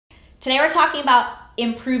Today we're talking about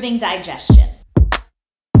improving digestion.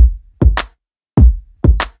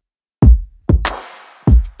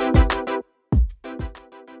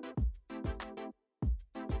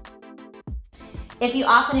 If you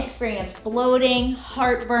often experience bloating,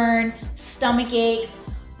 heartburn, stomach aches,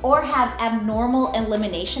 or have abnormal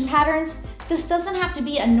elimination patterns, this doesn't have to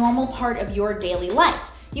be a normal part of your daily life.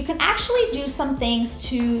 You can actually do some things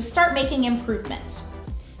to start making improvements.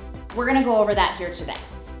 We're gonna go over that here today.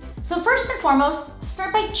 So first and foremost,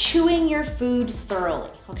 start by chewing your food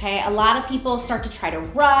thoroughly, okay? A lot of people start to try to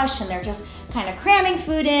rush and they're just kind of cramming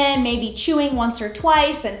food in, maybe chewing once or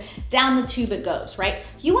twice and down the tube it goes, right?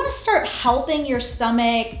 You wanna start helping your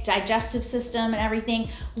stomach, digestive system and everything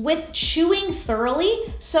with chewing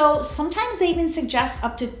thoroughly. So sometimes they even suggest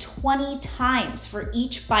up to 20 times for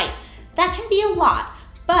each bite. That can be a lot,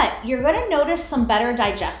 but you're gonna notice some better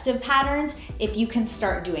digestive patterns if you can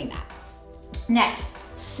start doing that. Next,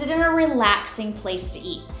 sit in a relaxing place to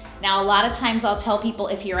eat. Now, a lot of times I'll tell people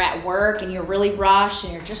if you're at work and you're really rushed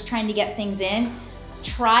and you're just trying to get things in,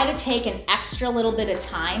 try to take an extra little bit of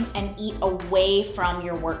time and eat away from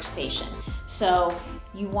your workstation. So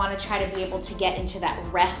you want to try to be able to get into that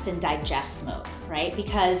rest and digest mode, right?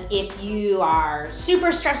 Because if you are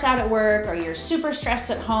super stressed out at work or you're super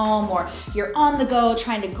stressed at home or you're on the go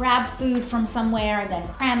trying to grab food from somewhere and then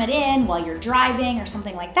cram it in while you're driving or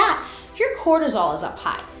something like that, your cortisol is up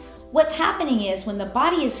high. What's happening is when the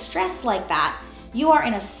body is stressed like that, you are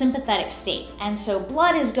in a sympathetic state. And so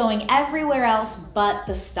blood is going everywhere else but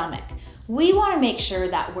the stomach. We want to make sure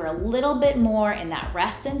that we're a little bit more in that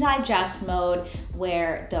rest and digest mode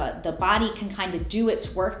where the body can kind of do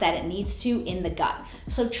its work that it needs to in the gut.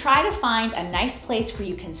 So try to find a nice place where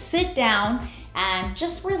you can sit down and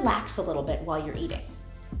just relax a little bit while you're eating.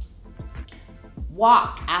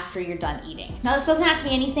 Walk after you're done eating. Now this doesn't have to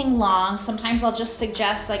be anything long. Sometimes I'll just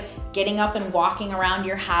suggest like getting up and walking around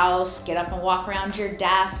your house, get up and walk around your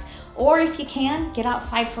desk, or if you can, get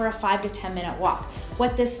outside for a 5 to 10 minute walk.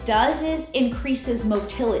 What this does is increases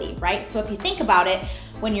motility, right? So if you think about it,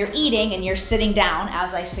 when you're eating and you're sitting down,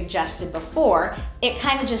 as I suggested before, it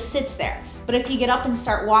kind of just sits there. But if you get up and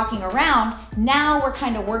start walking around, now we're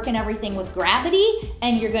kind of working everything with gravity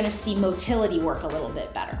and you're gonna see motility work a little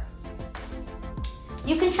bit better.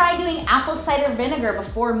 You can try doing apple cider vinegar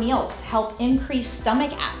before meals to help increase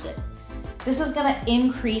stomach acid. This is gonna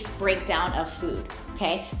increase breakdown of food,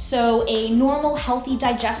 okay? So a normal healthy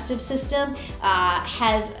digestive system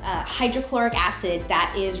has hydrochloric acid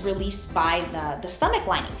that is released by the stomach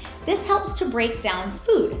lining. This helps to break down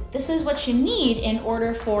food. This is what you need in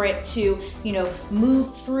order for it to,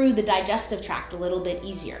 move through the digestive tract a little bit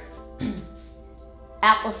easier.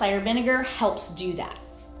 Apple cider vinegar helps do that.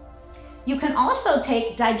 You can also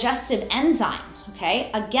take digestive enzymes,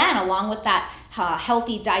 okay? Again, along with that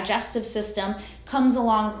healthy digestive system comes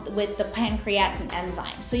along with the pancreatic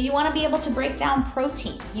enzyme. So you wanna be able to break down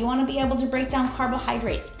protein. You wanna be able to break down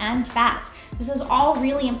carbohydrates and fats. This is all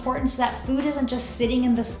really important so that food isn't just sitting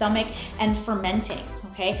in the stomach and fermenting,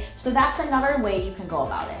 okay? So that's another way you can go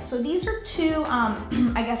about it. So these are two,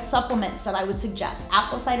 supplements that I would suggest: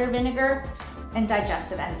 apple cider vinegar and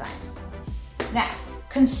digestive enzymes. Next,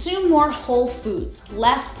 consume more whole foods,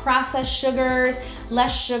 less processed sugars,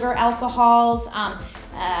 less sugar alcohols.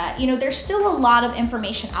 There's still a lot of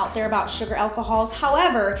information out there about sugar alcohols.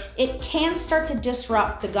 However, it can start to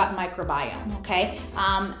disrupt the gut microbiome, okay?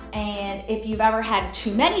 And if you've ever had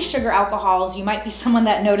too many sugar alcohols, you might be someone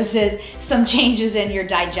that notices some changes in your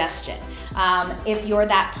digestion. If you're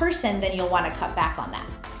that person, then you'll want to cut back on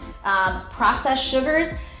that. Processed sugars,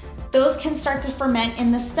 those can start to ferment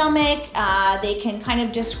in the stomach. They can kind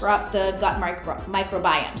of disrupt the gut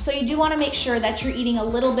microbiome. So you do want to make sure that you're eating a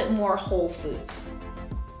little bit more whole foods.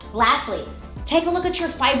 Lastly, take a look at your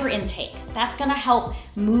fiber intake. That's gonna help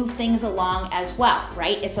move things along as well,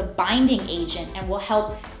 right? It's a binding agent and will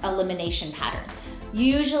help elimination patterns.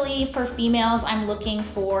 Usually for females, I'm looking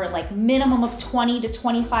for like minimum of 20 to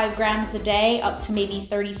 25 grams a day, up to maybe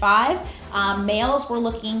 35. Males, we're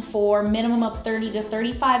looking for minimum of 30 to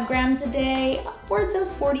 35 grams a day, upwards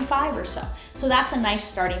of 45 or so. So that's a nice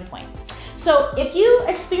starting point. So if you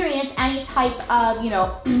experience any type of,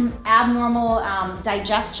 abnormal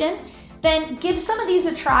digestion, then give some of these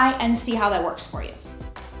a try and see how that works for you.